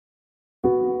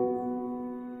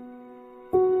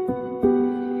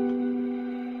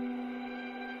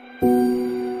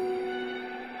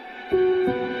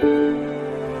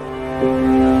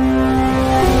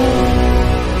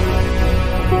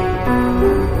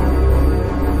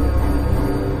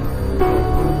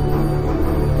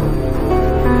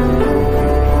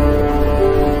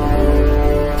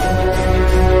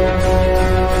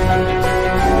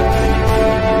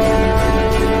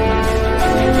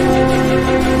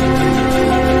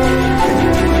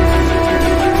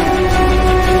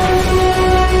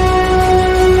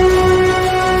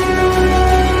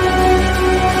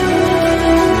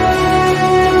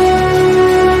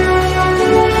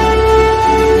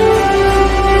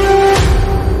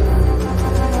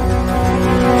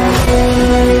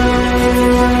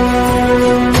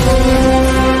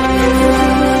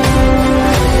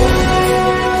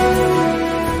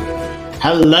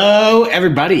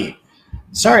everybody.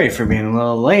 Sorry for being a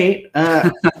little late.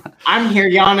 I'm here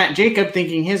yelling at Jacob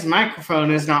thinking his microphone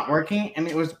is not working, and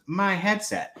it was my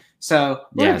headset. So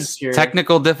we're just here.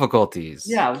 Technical difficulties.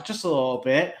 Yeah, just a little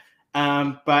bit.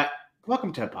 But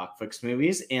welcome to Apocalypse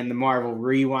Movies and the Marvel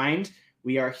Rewind.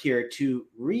 We are here to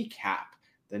recap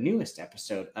the newest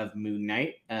episode of Moon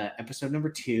Knight, episode number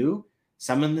 2,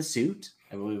 Summon the Suit,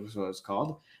 I believe is what it's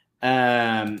called.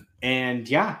 And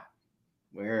yeah,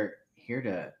 we're here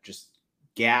to just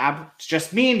gab. It's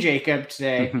just me and Jacob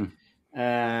today.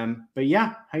 But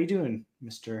yeah, how you doing,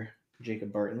 Mr.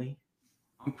 Jacob Bartley?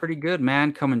 I'm pretty good,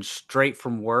 man. Coming straight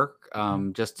from work,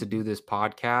 just to do this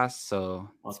podcast. So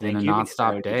it's been a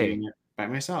nonstop day. Doing it by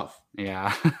myself.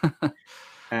 Yeah.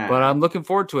 But I'm looking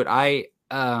forward to it.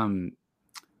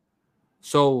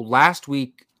 So last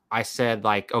week I said,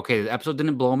 like, okay, the episode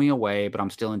didn't blow me away, but I'm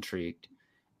still intrigued.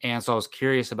 And so I was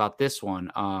curious about this one.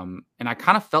 And I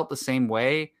kind of felt the same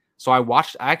way. So I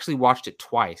actually watched it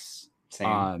twice.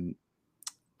 Same.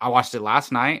 I watched it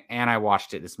last night and I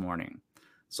watched it this morning.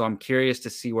 So I'm curious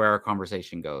to see where our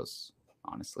conversation goes,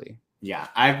 honestly. Yeah,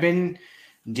 I've been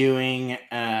doing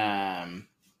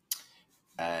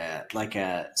like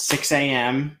a 6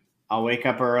 a.m. I'll wake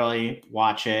up early,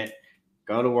 watch it,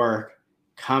 go to work,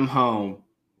 come home,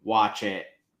 watch it,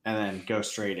 and then go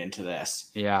straight into this.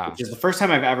 Yeah. Which is the first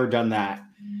time I've ever done that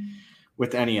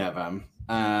with any of them.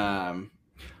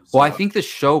 Well, I think the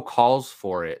show calls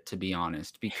for it, to be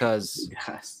honest, because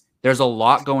there's a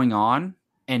lot going on.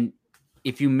 And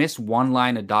if you miss one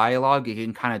line of dialogue, it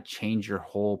can kind of change your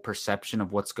whole perception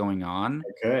of what's going on.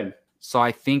 It could. So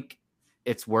I think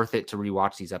it's worth it to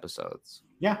rewatch these episodes.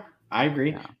 Yeah, I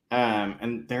agree. Yeah.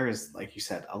 And there is, like you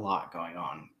said, a lot going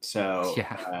on. So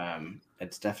yeah.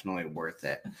 It's definitely worth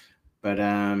it. But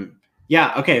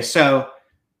yeah, okay. So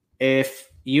if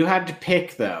you had to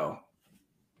pick, though,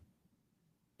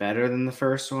 better than the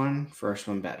first one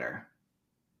better.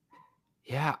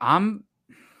 Yeah,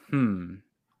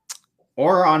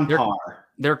 Or on par.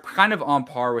 They're kind of on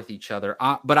par with each other.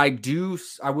 But I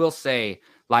will say,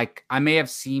 like, I may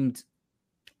have seemed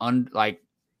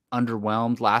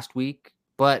underwhelmed last week,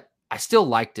 but I still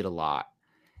liked it a lot.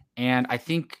 And I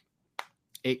think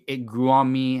it grew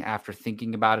on me after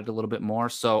thinking about it a little bit more.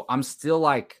 So I'm still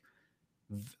like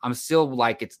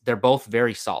they're both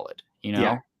very solid, you know?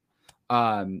 Yeah.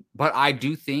 But I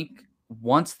do think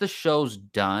once the show's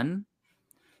done,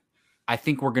 I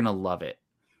think we're going to love it.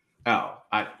 Oh,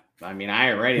 I mean,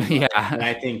 I already love it. And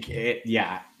I think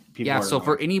so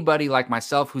for anybody like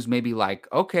myself who's maybe like,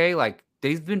 okay, like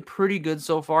they've been pretty good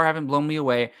so far, haven't blown me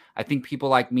away. I think people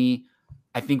like me,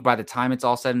 I think by the time it's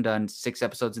all said and done, 6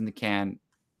 episodes in the can,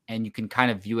 and you can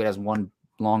kind of view it as one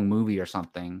long movie or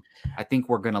something, I think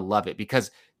we're going to love it,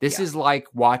 because this is like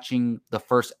watching the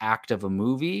first act of a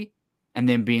movie and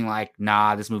then being like,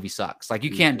 nah, this movie sucks. Like,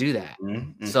 you can't do that.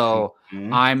 So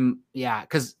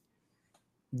because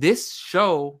this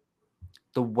show,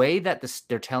 the way that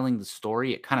they're telling the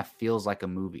story, it kind of feels like a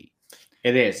movie.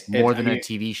 It is. More than a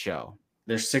TV show.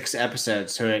 There's 6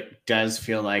 episodes, so it does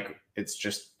feel like it's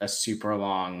just a super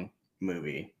long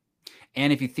movie.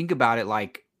 And if you think about it,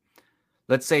 like,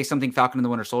 let's say something Falcon and the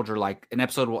Winter Soldier, like an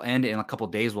episode will end and a couple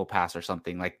of days will pass or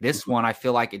something. Like this one, I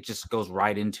feel like it just goes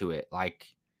right into it. Like,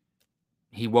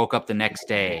 he woke up the next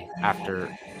day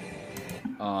after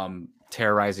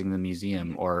terrorizing the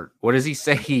museum, or what does he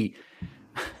say?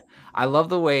 I love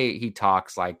the way he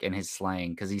talks, like, in his slang,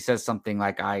 because he says something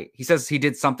like he says he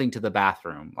did something to the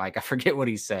bathroom. Like, I forget what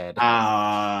he said.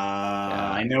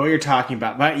 I know what you're talking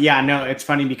about. But yeah, no, it's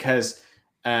funny because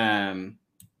some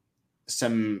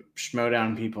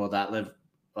Schmodown people that live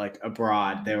like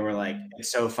abroad, they were like, it's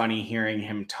so funny hearing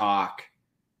him talk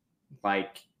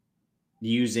like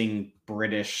using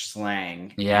British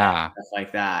slang. Yeah. Stuff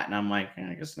like that. And I'm like,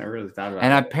 I guess I never really thought about it.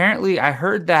 And that. Apparently I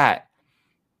heard that.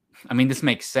 I mean, this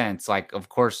makes sense. Like, of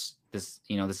course, this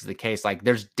is the case. Like,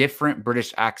 there's different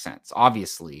British accents,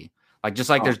 obviously. Like, just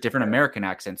like there's different American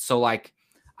accents. So, like,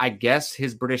 I guess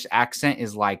his British accent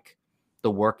is like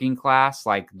the working class,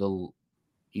 like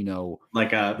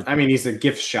he's a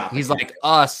gift shop. He's like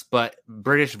us, but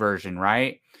British version,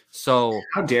 right? So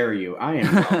how dare you? I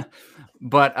am.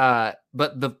 But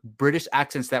the British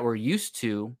accents that we're used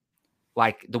to,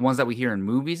 like the ones that we hear in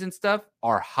movies and stuff,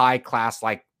 are high class,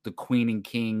 like the Queen and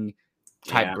King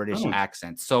type British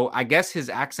accents. So I guess his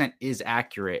accent is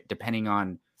accurate depending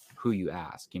on who you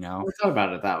ask, you know? I thought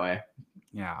about it that way.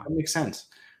 Yeah. That makes sense.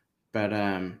 But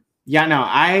I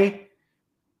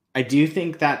do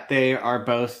think that they are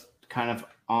both kind of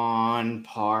on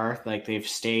par. Like, they've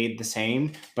stayed the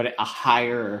same, but a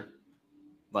higher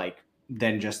like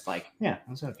than just like, yeah,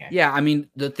 that's okay. Yeah, I mean,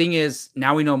 the thing is,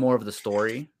 now we know more of the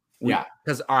story.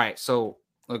 Because, all right, so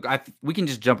look, we can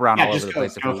just jump around all over the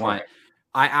place if we want.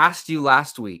 I asked you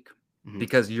last week,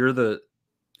 because you're the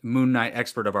Moon Knight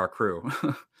expert of our crew.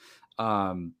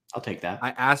 I'll take that.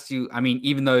 I asked you, I mean,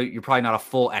 even though you're probably not a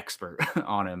full expert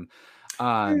on him.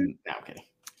 No, okay.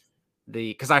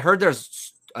 Because I heard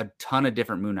there's a ton of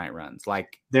different Moon Knight runs.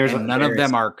 Like, none of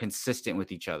them are consistent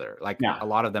with each other. Like, a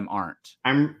lot of them aren't.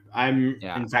 In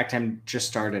fact, I'm just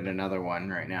started another one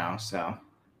right now. So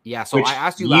yeah. So I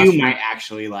asked you last week. You might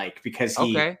actually like, because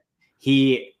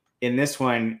he in this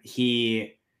one,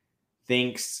 he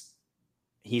thinks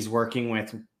he's working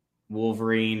with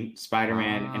Wolverine,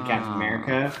 Spider-Man, and Captain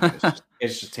America.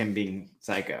 It's just him being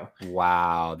psycho.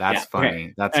 Wow, that's funny.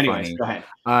 Okay. That's funny. Go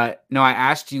ahead. No, I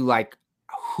asked you, like,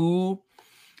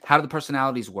 how do the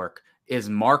personalities work? Is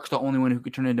Mark the only one who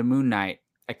could turn into Moon Knight,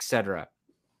 etc.?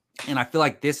 And I feel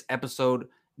like this episode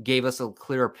gave us a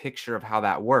clearer picture of how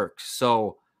that works.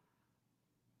 So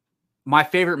my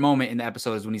favorite moment in the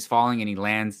episode is when he's falling and he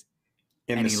lands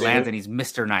and he's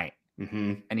Mr. Knight.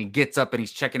 And he gets up and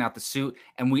he's checking out the suit.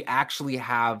 And we actually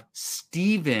have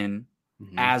Steven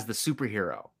as the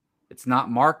superhero. It's not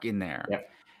Mark in there. Yep.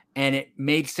 And it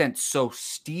made sense. So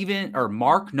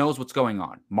Mark knows what's going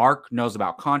on. Mark knows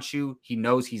about Khonshu. He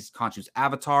knows he's Khonshu's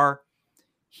avatar.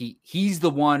 He's the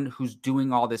one who's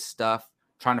doing all this stuff,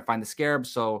 trying to find the scarab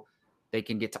so they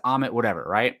can get to Ammit, whatever,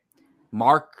 right?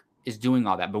 Mark is doing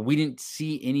all that, but we didn't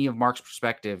see any of Mark's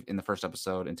perspective in the first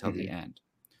episode until the end.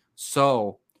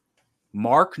 So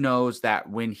Mark knows that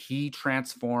when he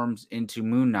transforms into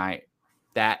Moon Knight,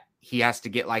 that he has to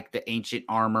get like the ancient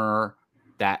armor,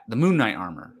 the Moon Knight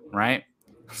armor, right?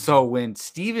 So when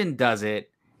Steven does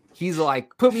it, he's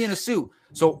like, put me in a suit.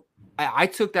 So I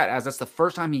took that as that's the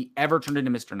first time he ever turned into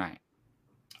Mr. Knight.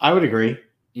 I would agree.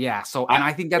 Yeah. So, and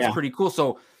I think that's pretty cool.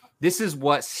 So this is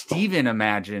what Steven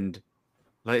imagined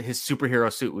his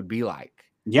superhero suit would be like.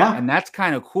 Yeah. And that's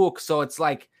kind of cool. So it's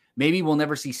like, maybe we'll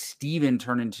never see Steven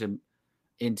turn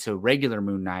into regular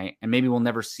Moon Knight, and maybe we'll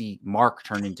never see Mark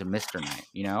turn into Mr. Knight,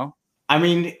 you know? I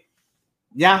mean,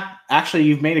 yeah, actually,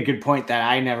 you've made a good point that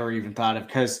I never even thought of,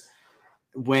 because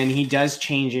when he does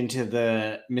change into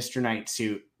the Mr. Knight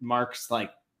suit, Mark's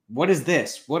like, what is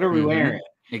this? What are we wearing?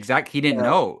 Exactly. He didn't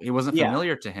know. It wasn't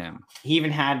familiar to him. He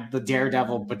even had the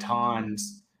Daredevil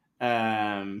batons.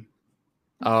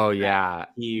 Oh, yeah.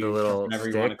 The little whatever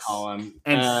sticks. You want to call him.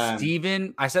 And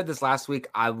Steven, I said this last week,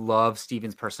 I love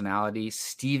Steven's personality.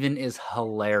 Steven is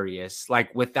hilarious,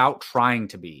 like without trying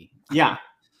to be. Yeah.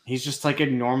 He's just like a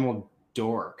normal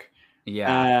dork.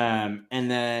 Yeah.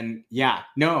 And then,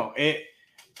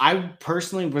 I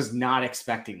personally was not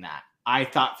expecting that. I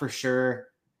thought for sure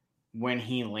when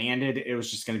he landed, it was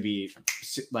just going to be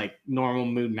like normal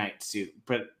Moon Knight suit.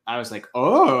 But I was like,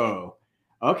 oh,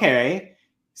 okay.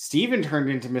 Steven turned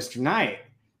into Mr. Knight.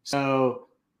 So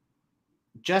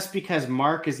just because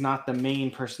Mark is not the main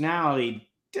personality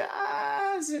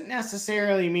doesn't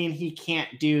necessarily mean he can't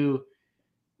do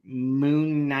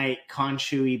Moon Knight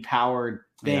Khonshu powered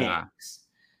things.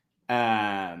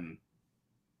 Yeah.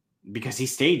 Because he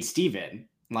stayed Steven.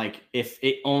 Like, if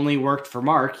it only worked for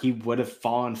Mark, he would have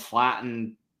fallen flat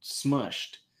and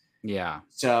smushed. Yeah.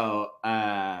 So,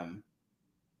 I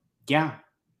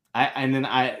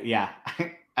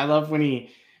love when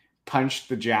he punched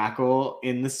the Jackal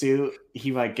in the suit.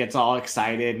 He like gets all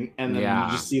excited, and then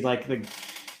you just see like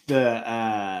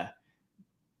the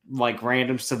like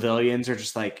random civilians are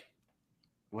just like,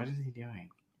 what is he doing?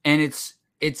 And it's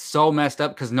so messed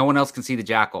up because no one else can see the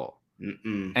Jackal.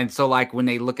 And so like when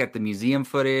they look at the museum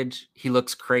footage, he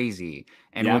looks crazy.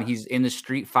 And when he's in the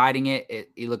street fighting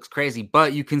it looks crazy,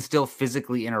 but you can still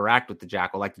physically interact with the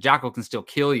Jackal. Like the Jackal can still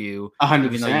kill you 100%.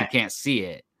 Even though you can't see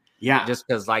it. Yeah. Just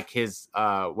because like his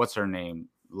what's her name?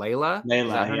 Layla,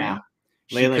 yeah.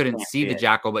 She couldn't see the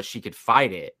Jackal, but she could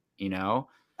fight it, you know?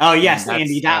 Oh yes,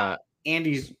 Andy.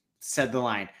 Andy said the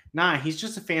line. Nah, he's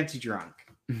just a fancy drunk.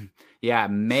 Yeah,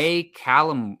 May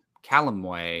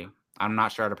Callumway. I'm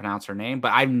not sure how to pronounce her name,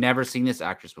 but I've never seen this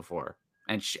actress before.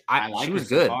 And she was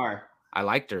good. So I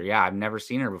liked her. Yeah, I've never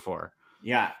seen her before.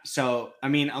 Yeah. So, I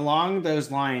mean, along those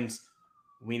lines,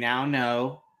 we now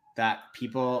know that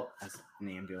people, as an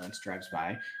ambulance drives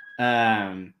by,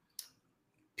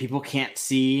 people can't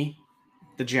see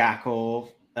the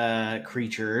Jackal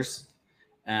creatures.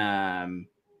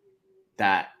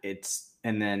 That it's,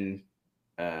 and then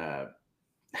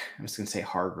I was gonna say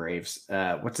Hargraves.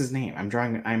 What's his name?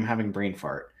 I'm having brain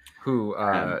fart. Who?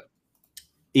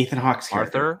 Ethan Hawke's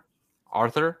character.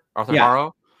 Arthur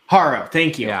Harrow. Harrow.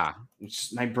 Thank you. Yeah.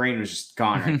 My brain was just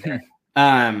gone right there.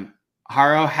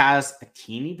 Haro has a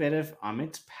teeny bit of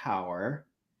Amit's power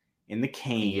in the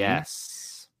cane.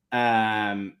 Yes.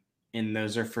 And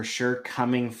those are for sure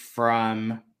coming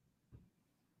from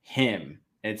him.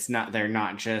 They're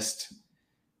not just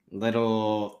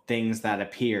little things that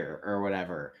appear or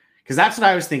whatever. Because that's what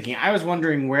I was thinking. I was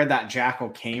wondering where that jackal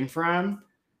came from.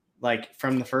 Like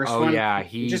from the first one. Oh yeah,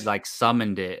 he just like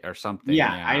summoned it or something.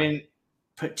 Yeah, I didn't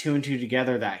put 2 and 2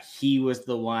 together that he was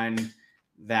the one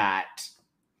that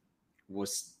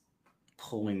was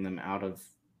pulling them out of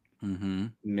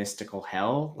mystical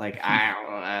hell. Like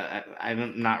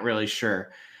I'm not really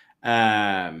sure.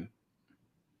 But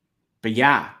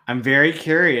yeah, I'm very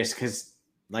curious because,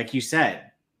 like you said,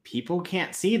 people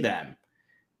can't see them.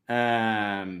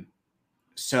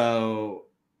 So.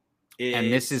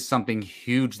 And this is something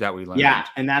huge that we learned. Yeah,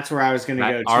 and that's where I was going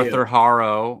to go. Arthur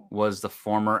Harrow was the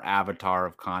former avatar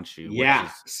of Khonshu. Yeah,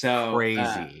 which is so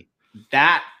crazy.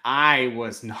 That I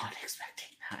was not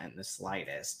expecting that in the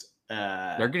slightest.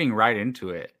 They're getting right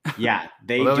into it. Yeah,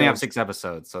 they only have 6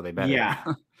 episodes, so they better. Yeah,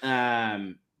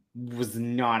 was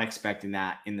not expecting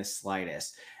that in the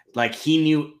slightest. Like he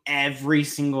knew every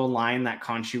single line that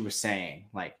Khonshu was saying.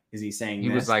 Like, is he saying? He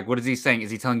was like, "What is he saying?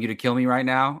 Is he telling you to kill me right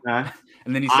now?"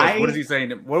 And then he says, "What is he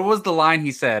saying? What was the line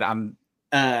he said? I'm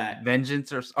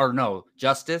vengeance or no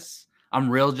justice. I'm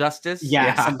real justice."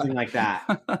 Yeah, something like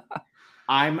that.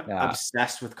 I'm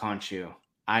obsessed with Khonshu.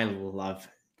 I love.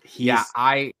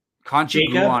 Khonshu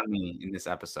grew on me in this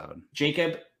episode.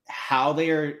 Jacob, how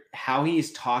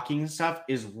he's talking and stuff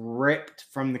is ripped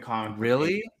from the comic.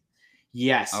 Really?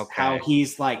 Yes. Okay. How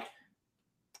he's like,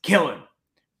 kill him,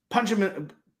 punch him,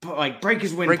 like break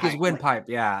his windpipe.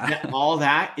 Yeah. All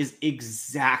that is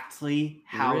exactly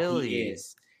how he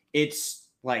is. It's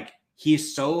like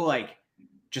he's so like,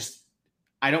 just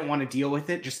I don't want to deal with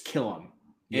it. Just kill him.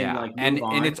 Yeah,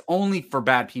 and it's only for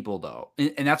bad people though,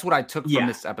 and that's what I took from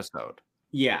this episode.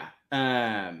 Yeah.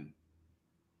 I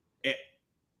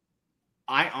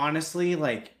honestly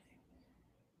like.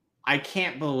 I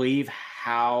can't believe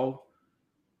how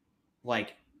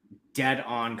like dead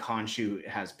on Khonshu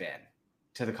has been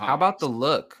to the comics. How about the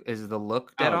look? Is the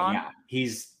look dead on? Yeah,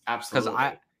 he's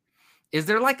absolutely. Is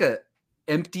there like a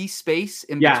empty space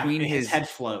in between his head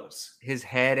flows, his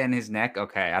head and his neck?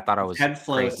 Okay, I thought I was head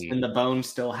flows, crazy. and the bone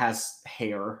still has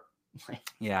hair.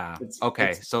 Yeah.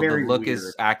 Okay, so the look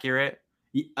is accurate.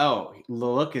 The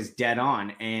look is dead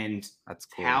on, and that's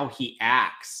cool. How he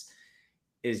acts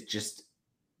is just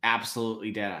absolutely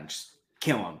dead on. Just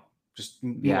kill him. Just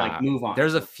move on.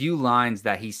 There's a few lines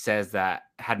that he says that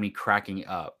had me cracking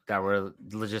up that were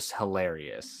just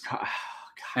hilarious. Oh, God.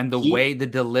 And the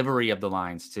delivery of the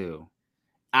lines too.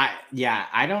 I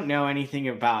don't know anything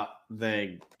about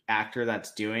the actor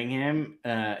that's doing him,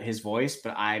 his voice,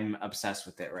 but I'm obsessed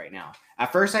with it right now.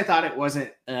 At first I thought it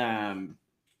wasn't, I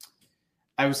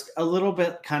was a little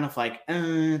bit kind of like,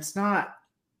 it's not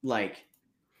like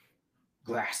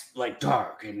glass, like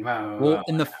dark and well,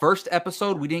 in the first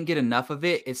episode we didn't get enough of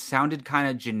it. It sounded kind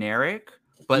of generic,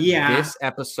 but this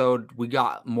episode we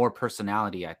got more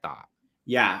personality, I thought.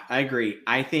 Yeah, I agree.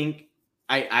 I think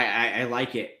I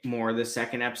like it more the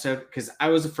second episode because I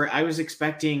was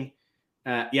expecting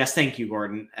yes, thank you,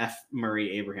 Gordon F.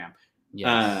 Murray Abraham.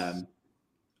 Yes.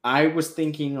 I was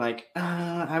thinking like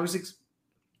I was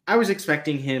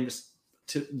expecting him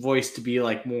to be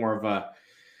like more of a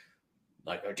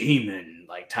demon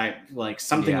like type, like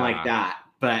something like that.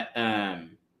 But I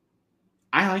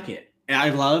like it. And I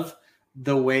love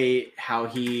the way how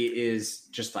he is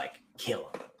just like kill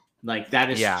him. Like that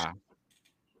is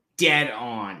dead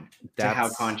on to how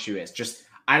Khonshu is. Just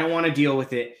I don't want to deal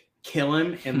with it. Kill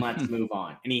him and let's move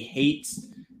on. And he hates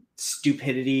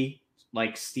stupidity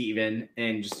like Steven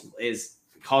and just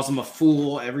calls him a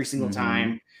fool every single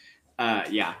time.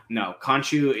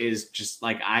 Khonshu is just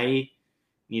like, I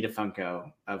need a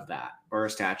Funko of that or a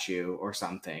statue or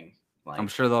something. Like, I'm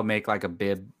sure they'll make like a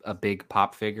big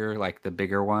pop figure, like the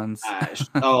bigger ones.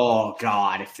 Oh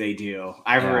God, if they do.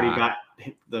 I've already got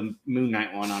the Moon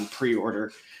Knight one on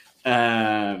pre-order.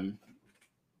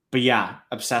 But yeah,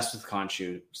 obsessed with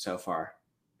Khonshu so far.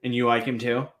 And you like him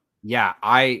too? Yeah,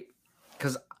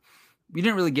 because we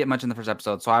didn't really get much in the first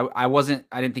episode, so I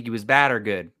didn't think he was bad or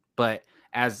good. But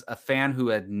as a fan who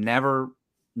had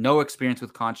no experience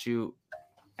with Khonshu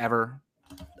ever,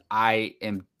 I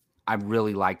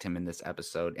really liked him in this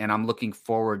episode, and I'm looking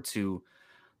forward to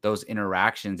those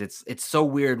interactions. It's so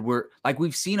weird.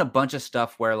 We've seen a bunch of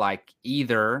stuff where like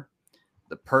either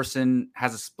the person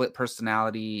has a split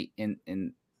personality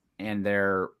and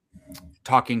they're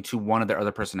talking to one of their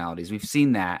other personalities. We've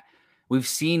seen that. We've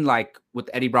seen like with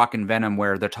Eddie Brock and Venom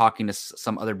where they're talking to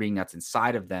some other being that's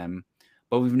inside of them.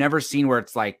 but we've never seen where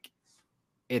it's like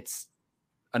it's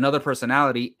another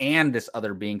personality and this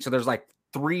other being. So there's like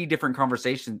 3 different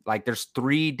conversations. Like there's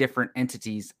 3 different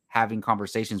entities having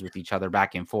conversations with each other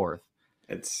back and forth.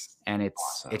 It's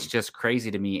awesome. It's just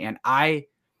crazy to me. And I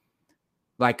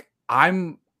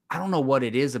don't know what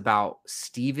it is about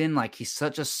Steven. Like he's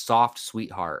such a soft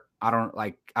sweetheart. I don't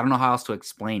know how else to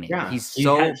explain it.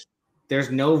 Yeah, there's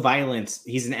no violence.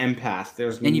 He's an empath.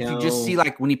 And you can just see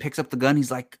like when he picks up the gun,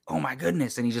 he's like, oh my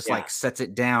goodness. And he just like sets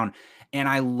it down. And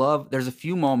there's a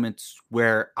few moments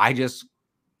where I just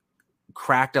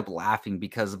cracked up laughing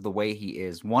because of the way he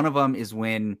is. One of them is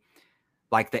when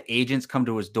like the agents come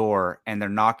to his door and they're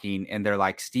knocking and they're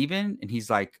like, Steven? And he's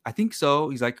like, I think so.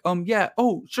 He's like, yeah.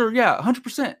 Oh, sure. Yeah.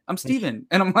 100%. I'm Steven.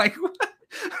 And I'm like, what?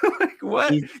 Like,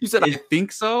 what? You said, I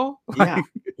think so? Yeah.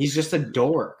 He's just a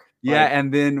dork. Yeah. Like,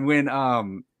 and then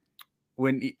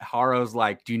when Haro's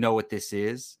like, do you know what this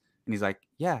is? And he's like,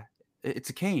 yeah, it's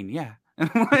a cane. Yeah. And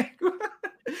I'm like,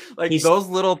 those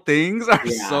little things are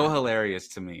so hilarious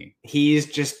to me. He's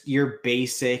just your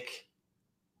basic,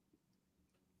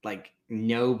 like,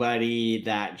 nobody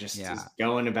that just is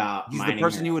going about. He's the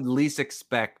person you would least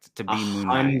expect to be Moon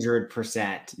Knight.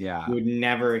 100%. Yeah. You would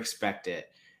never expect it.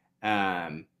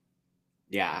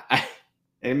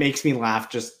 It makes me laugh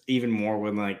just even more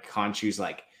when like Khonshu's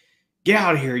like, get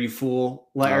out of here, you fool.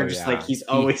 Like, like he's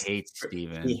always hates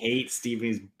Steven. He hates Steven.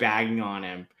 He's bagging on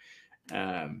him.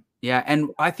 And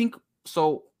I think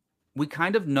so. We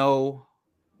kind of know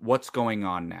what's going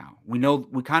on now. We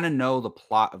kind of know the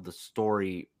plot of the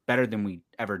story better than we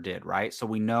ever did, right? So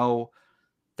we know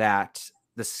that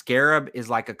the Scarab is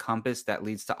like a compass that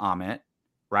leads to Ammit,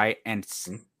 right? And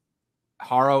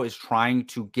Haro is trying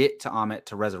to get to Ammit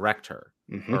to resurrect her.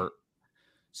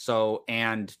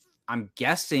 And I'm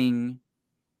guessing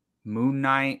Moon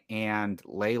Knight and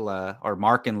Layla, or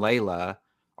Mark and Layla,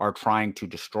 are trying to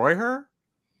destroy her.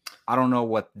 I don't know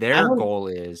what their goal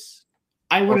is.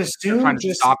 I would assume trying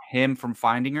to stop him from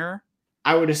finding her.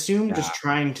 I would assume just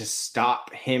trying to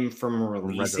stop him from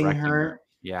releasing her.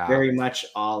 Yeah. Very much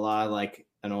a la like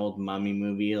an old Mummy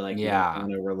movie. Like,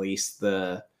 want to release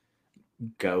the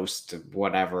ghost,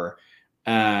 whatever.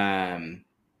 I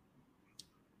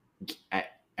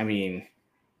mean,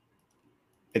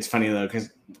 it's funny though, because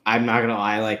I'm not going to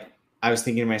lie. Like, I was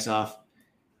thinking to myself,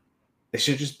 they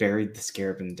should have just buried the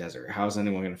Scarab in the desert. How is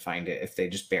anyone going to find it if they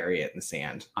just bury it in the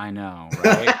sand? I know,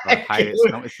 right? Like hide it.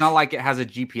 It's not like it has a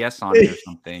GPS on it or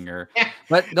something,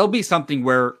 but there'll be something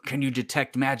where can you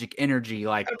detect magic energy?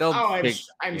 Like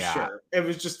I'm sure. It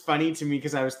was just funny to me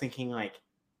because I was thinking like,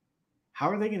 how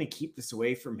are they going to keep this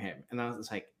away from him? And I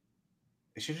was like,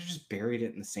 they should have just buried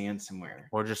it in the sand somewhere,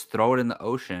 or just throw it in the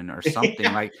ocean or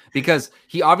something. Like, because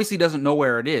he obviously doesn't know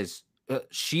where it is.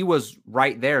 She was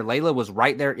right there. Layla was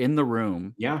right there in the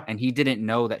room. Yeah. And he didn't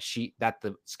know that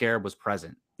the Scarab was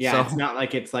present. Yeah. So, it's not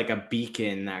like it's like a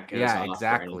beacon that goes off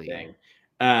exactly. Or anything.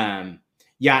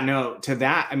 To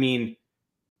that, I mean,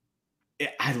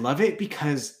 I love it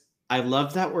because I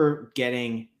love that we're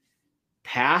getting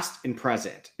past and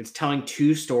present. It's telling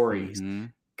 2 stories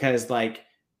because like,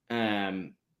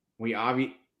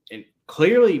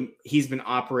 clearly he's been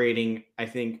operating, I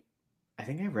think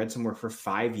I read somewhere for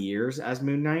 5 years as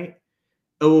Moon Knight.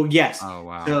 Oh, yes. Oh,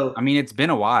 wow. So, I mean, it's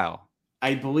been a while.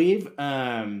 I believe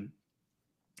I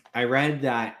read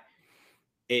that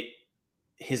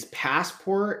his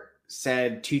passport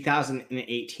said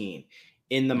 2018.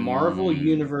 In the Marvel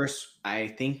universe, I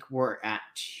think we're at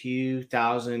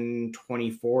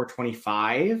 2024,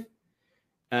 25.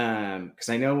 Because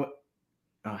I know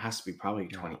it has to be probably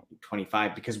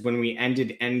 25 because when we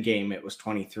ended Endgame, it was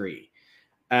 23.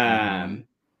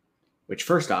 Which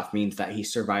first off means that he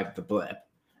survived the blip.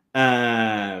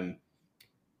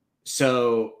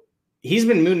 So he's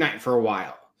been Moon Knight for a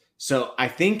while. So I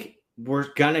think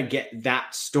we're gonna get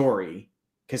that story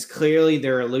because clearly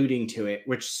they're alluding to it,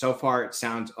 which so far it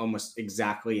sounds almost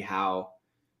exactly how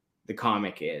the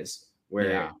comic is,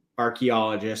 where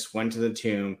archaeologists went to the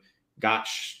tomb, got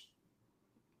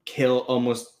killed,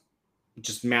 almost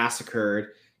just massacred.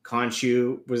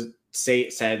 Khonshu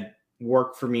said,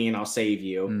 work for me and I'll save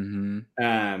you.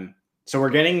 So we're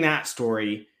getting that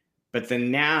story, but then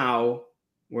now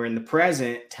we're in the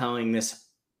present telling this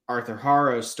Arthur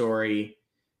Harrow story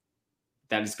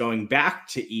that is going back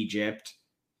to Egypt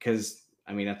because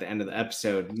I mean at the end of the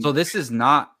episode. So this is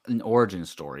not an origin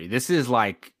story. This is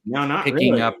like not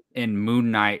picking really up in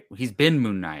Moon Knight. He's been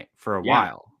Moon Knight for a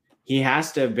while. He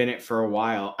has to have been it for a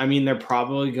while. I mean, they're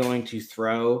probably going to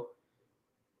throw.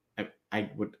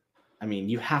 I mean,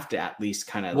 you have to at least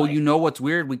kind of. Well, you know what's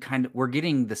weird? We're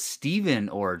getting the Steven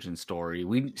origin story.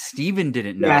 Steven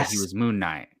didn't know he was Moon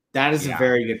Knight. That is a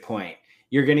very good point.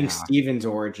 You're getting Steven's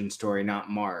origin story, not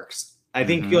Mark's. I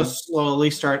think they'll slowly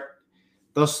start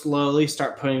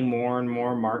putting more and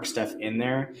more Mark stuff in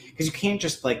there, because you can't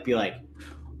just like be like,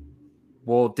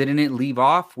 well, didn't it leave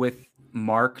off with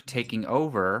Mark taking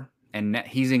over and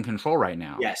he's in control right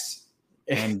now? Yes.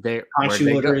 And they went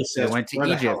to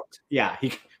Egypt.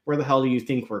 Where the hell do you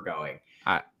think we're going?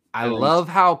 I love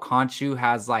how Khonshu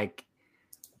has like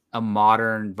a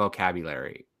modern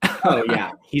vocabulary. Oh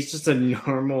yeah, he's just a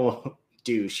normal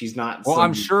dude. She's not. Well,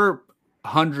 I'm sure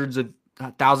hundreds of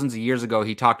thousands of years ago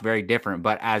he talked very different,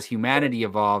 but as humanity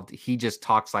evolved, he just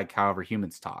talks like however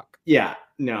humans talk. Yeah,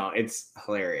 no, it's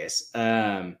hilarious.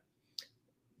 Yeah,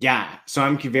 so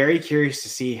I'm very curious to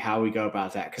see how we go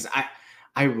about that, because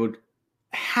I would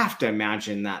have to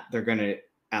imagine that they're going to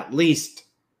at least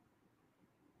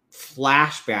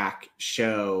flashback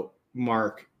show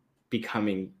Mark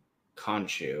becoming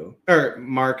Khonshu, or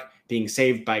Mark being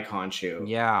saved by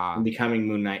Khonshu, and becoming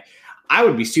Moon Knight. I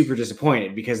would be super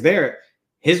disappointed, because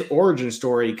his origin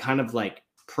story kind of like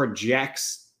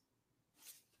projects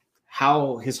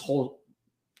how his whole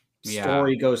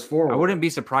story goes forward. I wouldn't be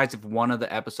surprised if one of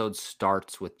the episodes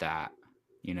starts with that,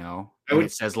 and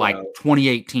it says like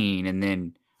 2018 and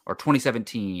then, or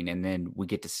 2017, and then we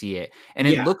get to see it. And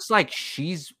it looks like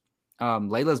she's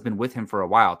Layla's been with him for a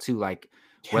while too, like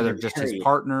whether just his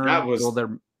partner,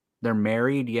 they're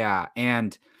married. Yeah.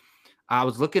 And I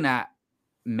was looking at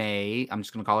May, I'm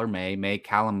just gonna call her May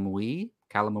Calamawy.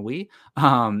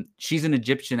 She's an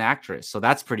Egyptian actress, so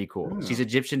that's pretty cool. She's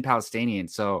Egyptian Palestinian,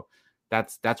 so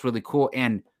that's really cool.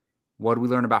 And what do we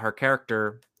learn about her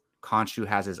character? Khonshu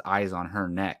has his eyes on her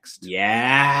next.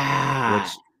 Yeah.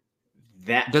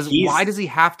 Why does he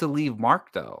have to leave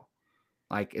Mark though?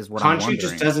 Like, is what Khonshu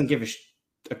just doesn't give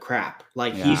a crap.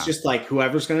 Like, he's just like,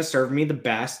 whoever's going to serve me the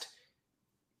best,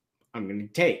 I'm going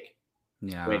to take.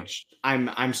 Yeah. Which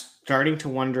I'm starting to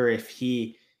wonder if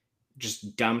he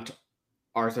just dumped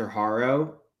Arthur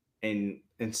Harrow, and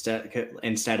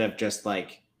instead of just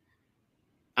like,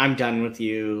 I'm done with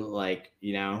you, like,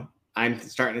 I'm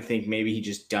starting to think maybe he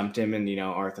just dumped him, and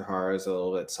Arthur Harrow's a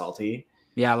little bit salty.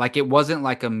 Yeah, like it wasn't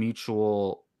like a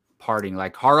mutual parting.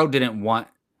 Like Harrow didn't want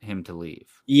him to leave.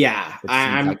 Yeah,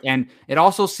 and it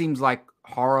also seems like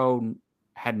Harrow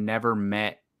had never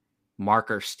met Mark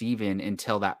or Steven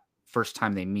until that first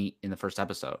time they meet in the first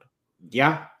episode.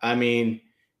 Yeah, I mean,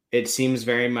 it seems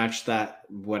very much that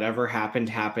whatever happened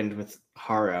with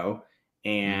Harrow,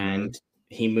 and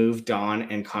he moved on,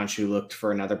 and Khonshu looked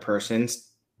for another person.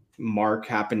 Mark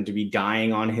happened to be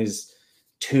dying on his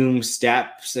tomb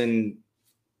steps, and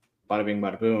bada bing,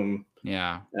 bada boom.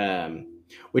 Yeah.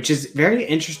 Which is very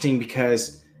interesting,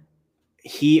 because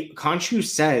Khonshu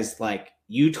says, like,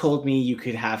 you told me you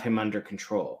could have him under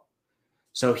control.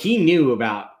 So he knew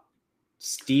about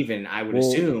Steven, I would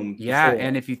assume. Yeah, before.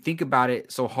 And if you think about it,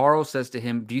 so Harrow says to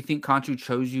him, do you think Khonshu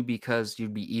chose you because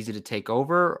you'd be easy to take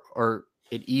over, or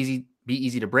be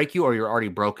easy to break you, or you're already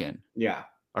broken? Yeah.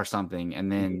 Or something.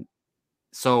 And then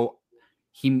so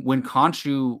when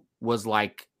Khonshu was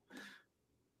like,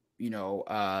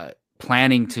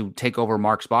 planning to take over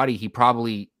Mark's body, he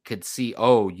probably could see,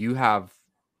 oh, you have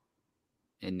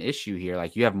an issue here.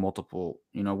 Like, you have multiple,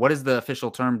 what is the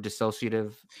official term?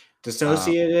 Dissociative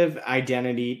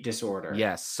identity disorder.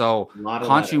 Yes. So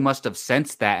Khonshu must have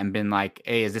sensed that and been like,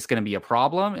 hey, is this going to be a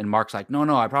problem? And Mark's like,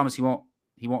 no, I promise he won't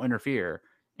interfere.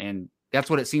 And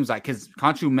that's what it seems like, because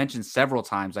Khonshu mentioned several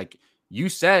times, like, you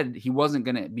said he wasn't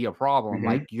going to be a problem.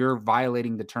 Like, you're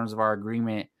violating the terms of our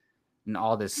agreement and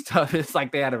all this stuff. It's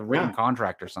like they had a written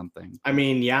contract or something. I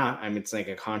mean, it's like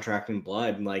a contract in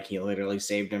blood. Like, he literally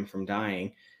saved him from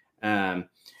dying. I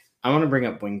want to bring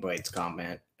up Wingbite's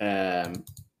comment.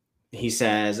 He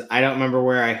says, I don't remember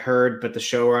where I heard, but the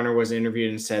showrunner was interviewed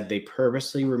and said they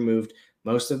purposely removed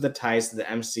most of the ties to the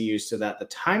MCU so that the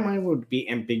timeline would be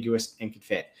ambiguous and could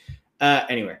fit.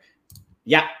 Anyway,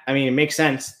 yeah, I mean, it makes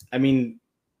sense. I mean,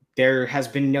 there has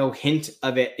been no hint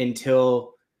of it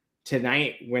until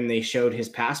tonight when they showed his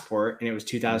passport, and it was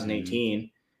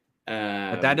 2018.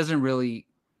 But that doesn't really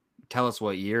tell us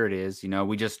what year it is.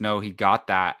 We just know he got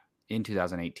that in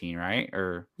 2018, right?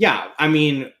 Or yeah, I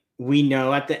mean, we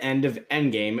know at the end of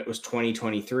Endgame it was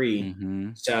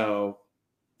 2023. So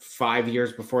 5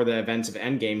 years before the events of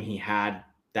Endgame, he had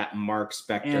that Mark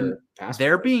Spector passport.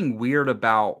 They're being weird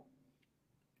about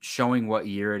showing what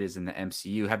year it is in the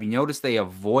MCU. Have you noticed they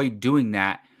avoid doing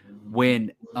that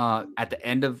when at the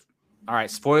end of, all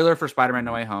right, spoiler for Spider-Man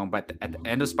No Way Home, but at the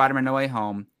end of Spider-Man No Way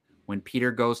Home, when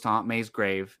Peter goes to Aunt May's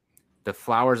grave, the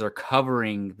flowers are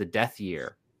covering the death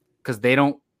year, because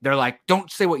they're like,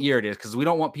 don't say what year it is, because we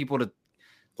don't want people to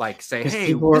like say,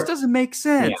 hey, this doesn't make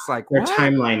sense. Yeah, like they're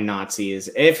timeline Nazis.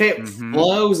 If it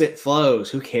flows, it flows.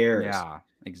 Who cares? Yeah,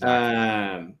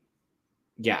 exactly.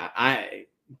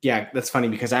 That's funny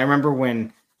because I remember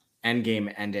when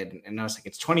Endgame ended and I was like,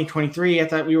 it's 2023. I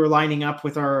thought we were lining up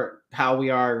with how we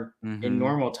are in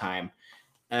normal time.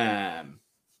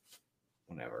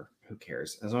 Whatever. Who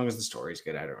cares? As long as the story's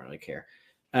good, I don't really care.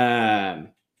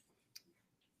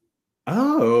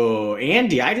 Oh,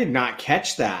 Andy, I did not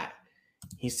catch that.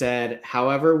 He said,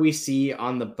 however, we see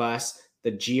on the bus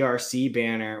the GRC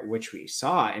banner, which we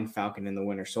saw in Falcon and the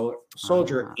Winter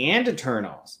Soldier and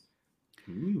Eternals.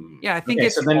 Yeah, I think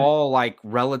it's all like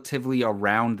relatively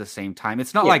around the same time.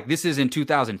 It's not like this is in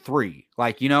 2003.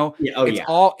 Like, it's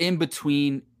all in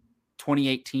between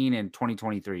 2018 and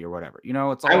 2023 or whatever.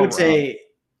 It's all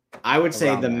I would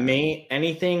say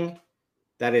anything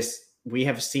that is we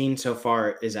have seen so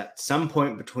far is at some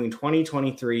point between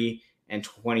 2023 and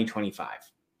 2025.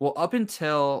 Well, up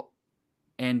until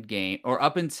Endgame,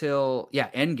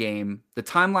 the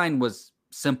timeline was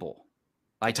simple.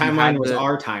 Like timeline was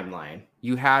our timeline.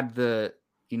 You had the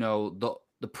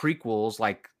prequels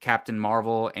like Captain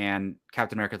Marvel and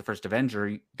Captain America: The First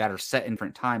Avenger that are set in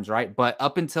different times, right? But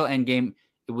up until Endgame,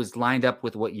 it was lined up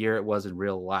with what year it was in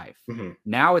real life.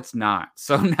 Now it's not.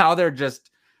 So now they're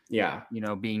just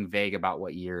being vague about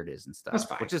what year it is and stuff. That's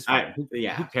fine. Which is fine. Who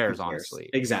cares, honestly?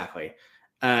 Exactly.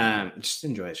 Just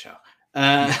enjoy the show.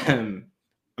 I'm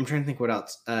trying to think what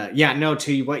else.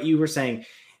 To what you were saying.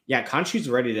 Yeah, Khonshu's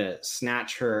ready to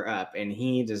snatch her up, and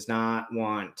he does not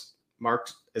want. Mark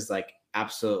is like,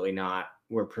 absolutely not.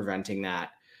 We're preventing that.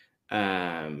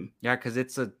 Because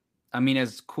it's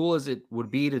as cool as it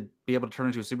would be to be able to turn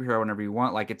into a superhero whenever you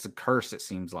want, like it's a curse. It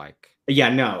seems like. Yeah,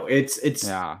 no, it's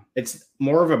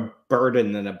more of a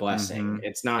burden than a blessing.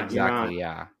 It's not exactly.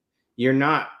 You're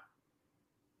not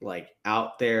like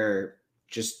out there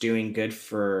just doing good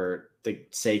for the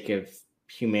sake of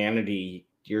humanity.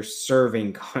 You're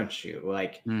serving Khonshu.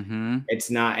 Like it's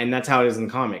not, and that's how it is in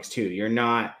the comics too.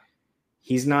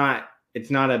 It's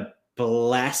not a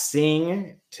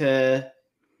blessing to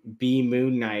be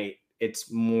Moon Knight.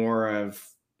 It's more of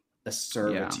a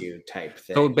servitude type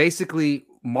thing. So basically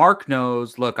Mark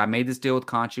knows, look, I made this deal with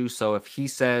Khonshu, so if he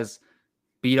says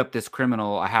beat up this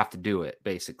criminal, I have to do it,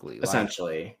 basically.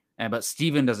 Essentially. But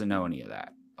Steven doesn't know any of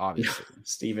that, obviously.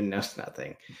 Steven knows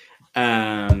nothing.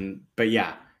 But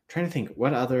yeah, trying to think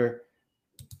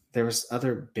there was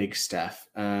other big stuff.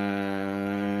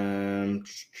 Can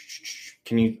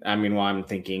you, while I'm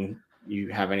thinking, you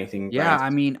have anything? Yeah,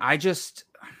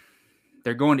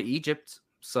 they're going to Egypt.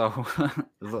 So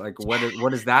like,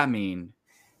 what does that mean?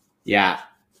 Yeah.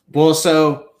 Well,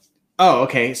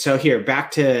 okay. So here,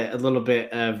 back to a little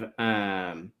bit of,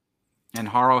 and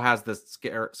Harrow has the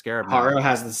scarab. Harrow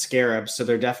has the scarab. So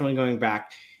they're definitely going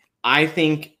back. I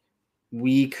think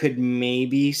we could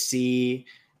maybe see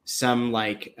some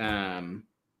like,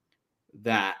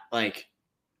 that like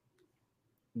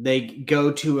they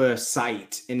go to a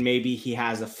site and maybe he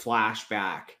has a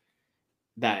flashback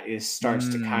that starts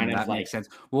to kind of like makes sense.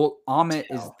 Well, Amit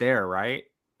is there, right?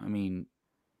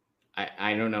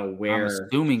 I don't know where. I'm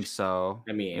assuming so.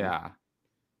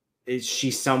 Is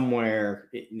she somewhere?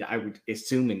 I would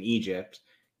assume in Egypt.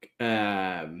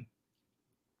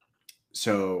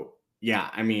 So yeah,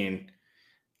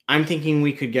 I'm thinking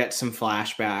we could get some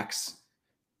flashbacks.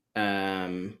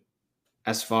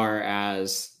 As far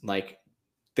as like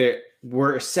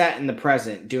we're set in the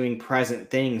present, doing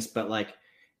present things, but like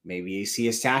maybe you see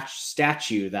a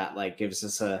statue that like gives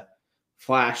us a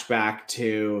flashback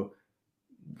to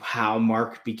how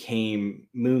Mark became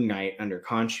Moon Knight under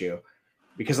Khonshu.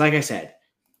 Because like I said,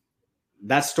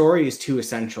 that story is too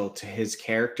essential to his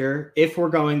character if we're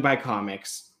going by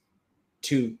comics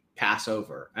to pass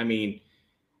over.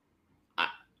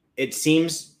 It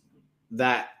seems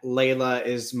that Layla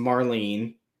is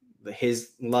Marlene,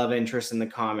 his love interest in the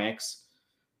comics.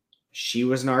 She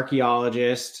was an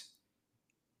archaeologist.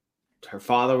 Her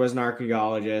father was an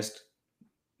archaeologist,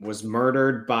 was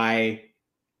murdered by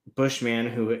Bushman,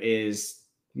 who is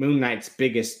Moon Knight's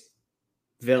biggest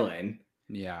villain.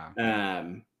 Yeah.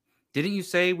 Didn't you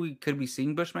say we could be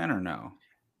seeing Bushman or no?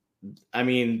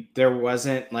 There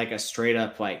wasn't like a straight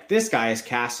up like this guy is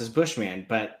cast as Bushman,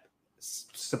 but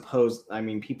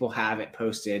people have it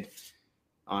posted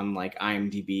on like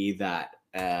IMDb that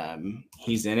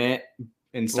he's in it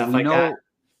and stuff like that.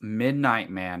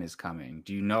 Midnight Man is coming.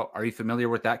 Do you know? Are you familiar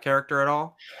with that character at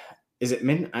all? Is it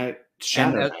Midnight?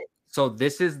 So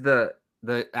this is the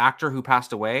actor who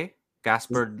passed away,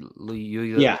 Gaspard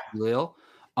Ulliel.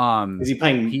 Is he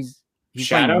playing? He's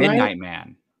playing Midnight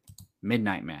Man.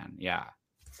 Midnight Man. Yeah.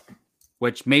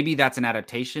 which maybe that's an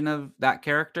adaptation of that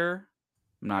character.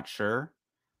 I'm not sure.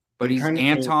 But he's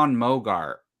Anton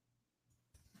Mogart.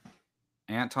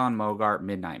 Anton Mogart,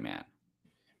 Midnight Man.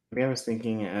 Maybe I was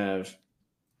thinking of,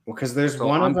 well, because there's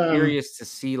one of them. I'm curious to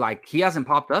see, like, he hasn't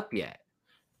popped up yet.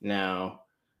 No.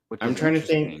 I'm trying to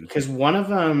think, because one of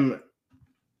them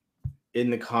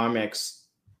in the comics,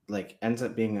 like, ends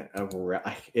up being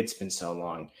it's been so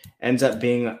long, ends up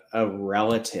being a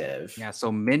relative. Yeah,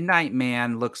 so Midnight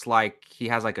Man looks like he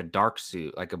has like a dark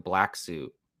suit, like a black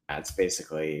suit. That's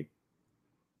basically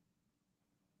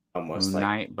almost Moon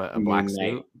Knight, but a black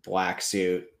suit. Black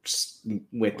suit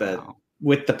with the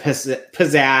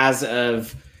pizzazz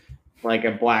of like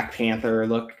a Black Panther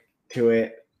look to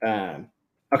it.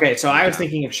 Okay, so I was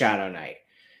thinking of Shadow Knight.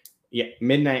 Yeah,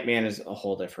 Midnight Man is a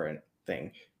whole different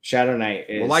thing. Shadow Knight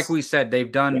is, well, like we said,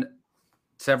 they've done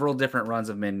several different runs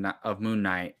of Moon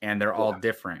Knight, and they're all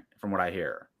different from what I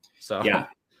hear. So yeah.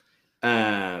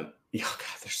 Oh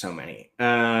God, there's so many.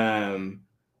 Yeah,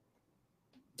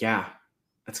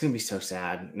 that's gonna be so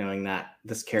sad knowing that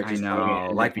this character. I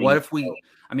know. Like, what if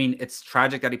I mean, it's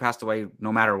tragic that he passed away,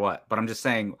 no matter what. But I'm just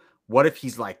saying, what if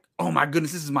he's like, oh my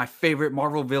goodness, this is my favorite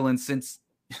Marvel villain since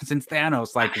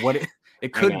Thanos? Like, what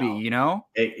it could be, you know?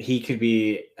 He could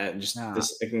be just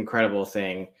this incredible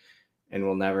thing, and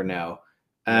we'll never know.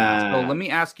 So let me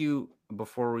ask you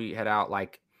before we head out,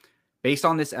 like, based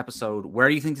on this episode, where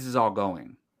do you think this is all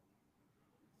going?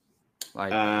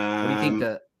 Like, what do you think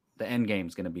the end game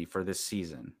is going to be for this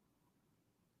season?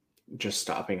 Just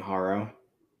stopping Harrow.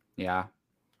 Yeah.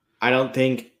 I don't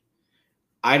think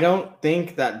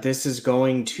that this is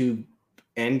going to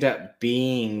end up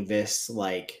being this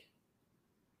like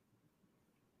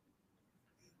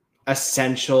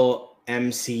essential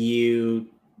MCU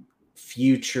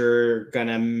future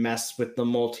gonna mess with the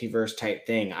multiverse type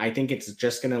thing. I think it's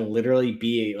just gonna literally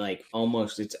be like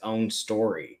almost its own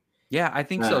story. Yeah, I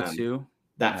think so too.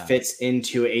 That fits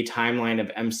into a timeline of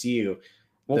MCU.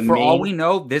 Well, for all we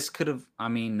know, this could have, I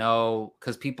mean, no,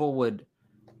 because people would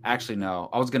actually know.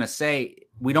 I was gonna say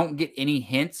we don't get any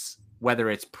hints whether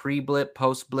it's pre-blip,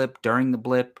 post-blip, during the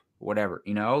blip, whatever,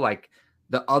 you know, like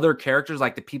the other characters,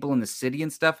 like the people in the city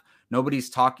and stuff, nobody's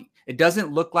talking. It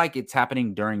doesn't look like it's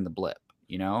happening during the blip,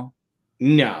 you know?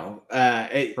 No.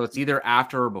 So it's either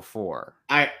after or before.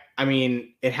 I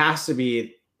mean, it has to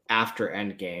be after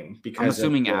Endgame, because I'm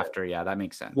assuming after. Yeah, that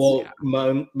makes sense. Well,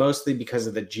 mostly because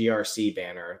of the GRC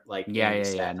banner. Like,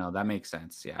 yeah. No, that makes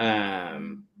sense. Yeah.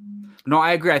 No,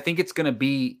 I agree. I think it's going to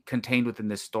be contained within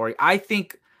this story. I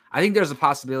think there's a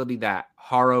possibility that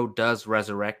Harrow does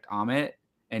resurrect Ammit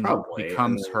and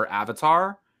becomes her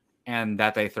avatar, and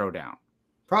that they throw down.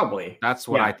 Probably. That's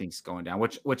what I think is going down,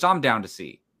 which I'm down to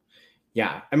see.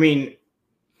 Yeah. I mean,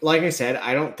 like I said,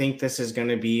 I don't think this is going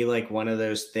to be like one of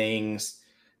those things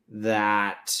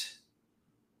that,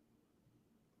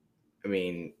 I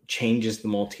mean, changes the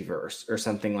multiverse or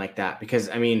something like that. Because,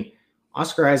 I mean,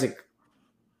 Oscar Isaac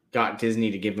got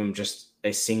Disney to give him just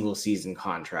a single season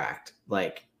contract.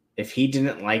 Like, if he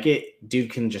didn't like it,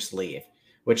 dude can just leave,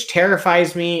 which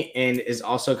terrifies me and is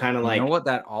also kind of like, you know what,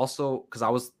 that also, because I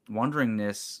was wondering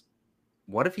this,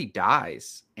 what if he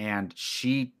dies and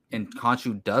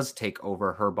Khonshu does take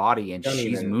over her body and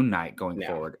she's Moon Knight going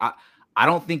forward? I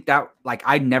don't think that, like,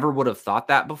 I never would have thought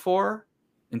that before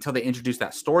until they introduced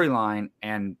that storyline.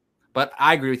 But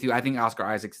I agree with you. I think Oscar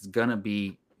Isaac is gonna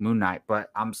be Moon Knight,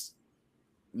 but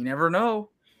you never know.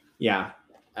 Yeah.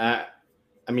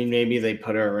 I mean, maybe they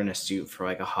put her in a suit for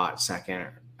like a hot second.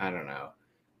 I don't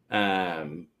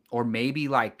know. Or maybe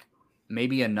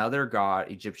another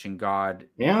god, Egyptian god,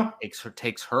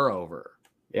 takes her over.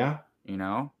 Yeah. You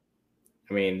know?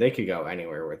 I mean, they could go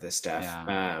anywhere with this stuff.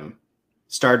 Yeah.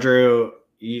 Star Drew,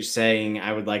 you saying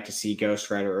I would like to see Ghost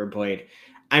Rider or Blade.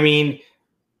 I mean,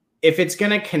 if it's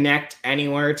going to connect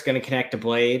anywhere, it's going to connect to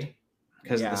Blade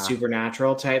because of the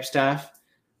supernatural type stuff.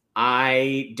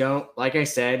 I don't, like I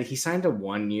said, he signed a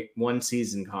one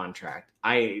season contract.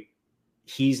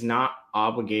 He's not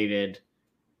obligated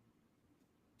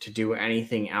to do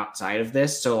anything outside of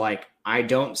this. So, like, I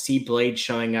don't see Blade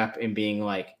showing up and being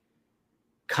like,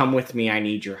 come with me, I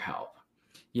need your help.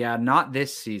 Yeah, not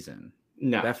this season.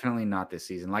 No, definitely not this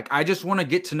season. Like, I just want to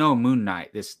get to know Moon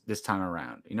Knight this time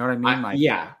around. You know what I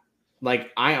mean?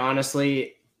 Like, I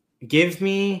honestly, give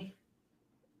me,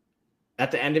 at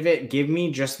the end of it, give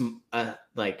me just a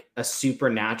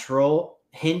supernatural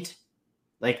hint.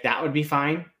 Like, that would be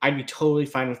fine. I'd be totally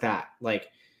fine with that. Like,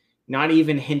 not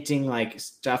even hinting like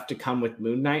stuff to come with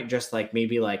Moon Knight, just like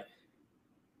maybe like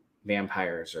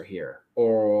vampires are here,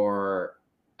 or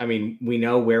I mean, we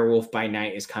know Werewolf by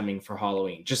Night is coming for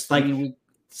Halloween. Just like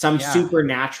some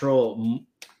supernatural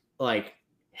like,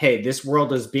 hey, this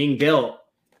world is being built.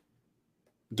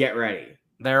 Get ready.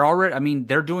 They're already, I mean,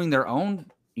 they're doing their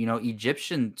own,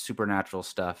 Egyptian supernatural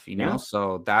stuff,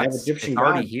 so it's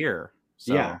already here.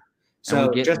 So, yeah. So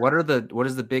we get, what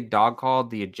is the big dog called?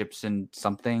 The Egyptian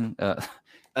something.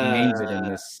 He names it in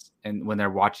this, and when they're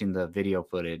watching the video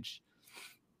footage.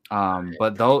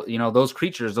 But those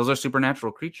creatures, those are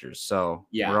supernatural creatures. So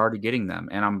we're already getting them,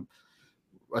 and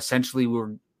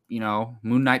we're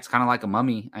Moon Knight's kind of like a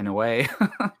mummy in a way.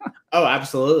 Oh,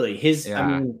 absolutely. I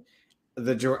mean,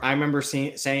 I remember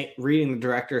reading the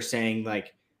director saying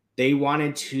like they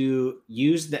wanted to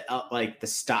use the the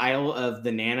style of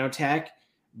the nanotech,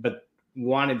 but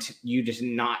wanted you to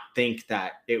not think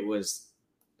that it was,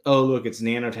 oh look, it's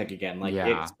nanotech again. Like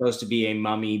it's supposed to be a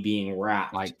mummy being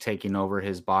wrapped, like taking over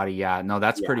his body. Yeah, no,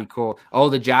 that's pretty cool. Oh,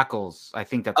 the jackals. I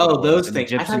think that's those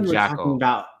things. I thought you were talking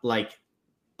about like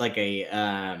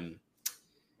a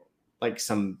like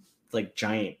some like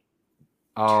giant.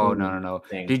 Oh no.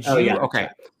 Thing. Did you? Okay,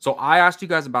 so I asked you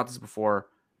guys about this before.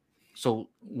 So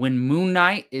when Moon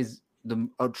Knight is the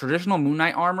traditional Moon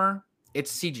Knight armor,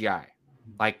 it's CGI.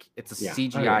 Like it's a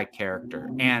CGI character,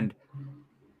 and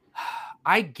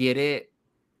I get it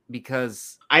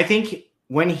because I think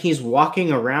when he's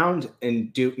walking around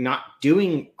and not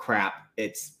doing crap,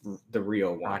 it's the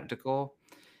real one. Practical.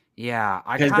 Yeah,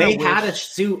 because they had a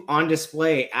suit on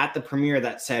display at the premiere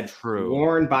that said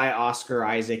worn by Oscar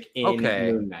Isaac in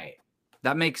Moon Knight.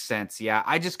 That makes sense. Yeah,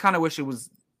 I just kind of wish it was,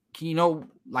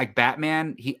 like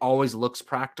Batman, he always looks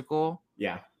practical.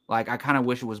 Yeah. Like I kind of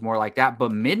wish it was more like that,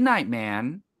 but Midnight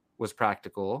Man was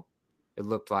practical. It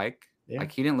looked like he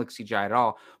didn't look CGI at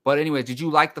all. But anyways, did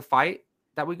you like the fight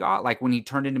that we got? Like when he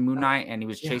turned into Moon Knight and he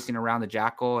was chasing around the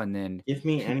jackal and then give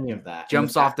me any of that.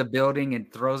 Jumps off the building and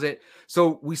throws it.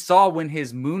 So we saw when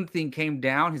his moon thing came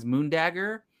down, his moon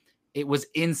dagger, it was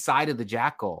inside of the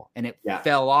jackal and it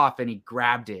fell off and he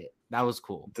grabbed it. That was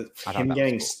cool. Him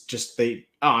getting cool.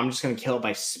 I'm just gonna kill it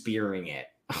by spearing it.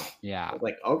 Yeah.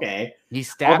 Like, okay. He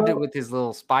stabbed it with his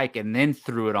little spike and then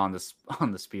threw it on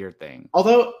the spear thing.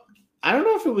 Although I don't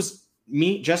know if it was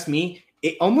just me.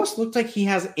 It almost looked like he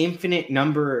has infinite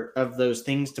number of those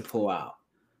things to pull out.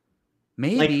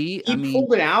 Maybe. Like, he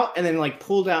pulled it out and then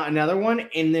pulled out another one,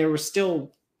 and there was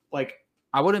still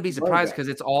I wouldn't be surprised because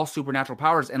it's all supernatural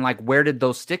powers. And where did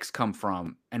those sticks come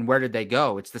from? And where did they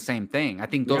go? It's the same thing. I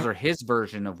think those are his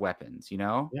version of weapons,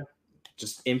 Yeah.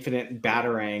 Just infinite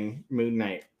batarang Moon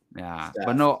Knight. Yeah. Stuff.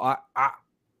 But no,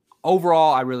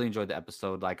 overall, I really enjoyed the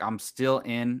episode. I'm still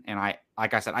in, and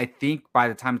like I said, I think by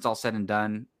the time it's all said and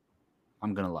done,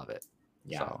 I'm gonna love it.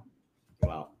 Yeah. So.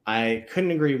 Well, I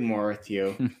couldn't agree more with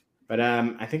you. But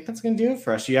I think that's gonna do it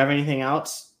for us. Do you have anything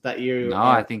else that you? No,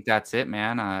 I think that's it,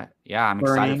 man. I'm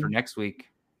excited for next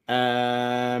week.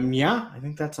 I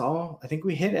think that's all. I think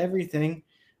we hit everything.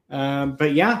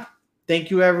 But yeah,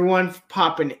 thank you everyone for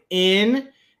popping in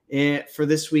for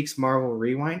this week's Marvel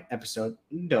Rewind episode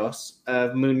 2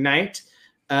 of Moon Knight.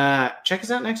 Check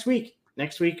us out next week.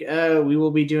 Next week, we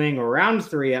will be doing round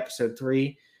 3, episode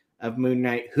 3 of Moon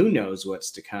Knight. Who knows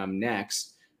what's to come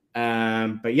next?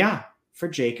 But yeah, for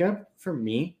Jacob, for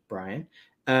me, Brian,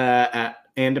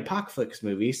 and Apocalypse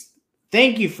Movies,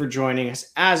 thank you for joining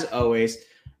us as always.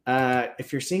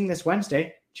 If you're seeing this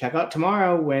Wednesday, check out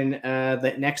tomorrow when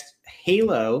the next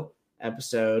Halo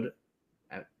episode,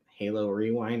 Halo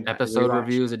Rewind episode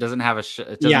reviews. It doesn't have a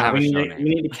it doesn't have a show name.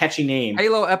 We need a catchy name.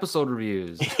 Halo episode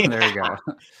reviews. There you go.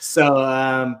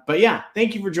 So, but yeah,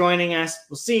 thank you for joining us.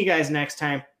 We'll see you guys next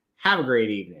time. Have a great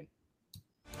evening.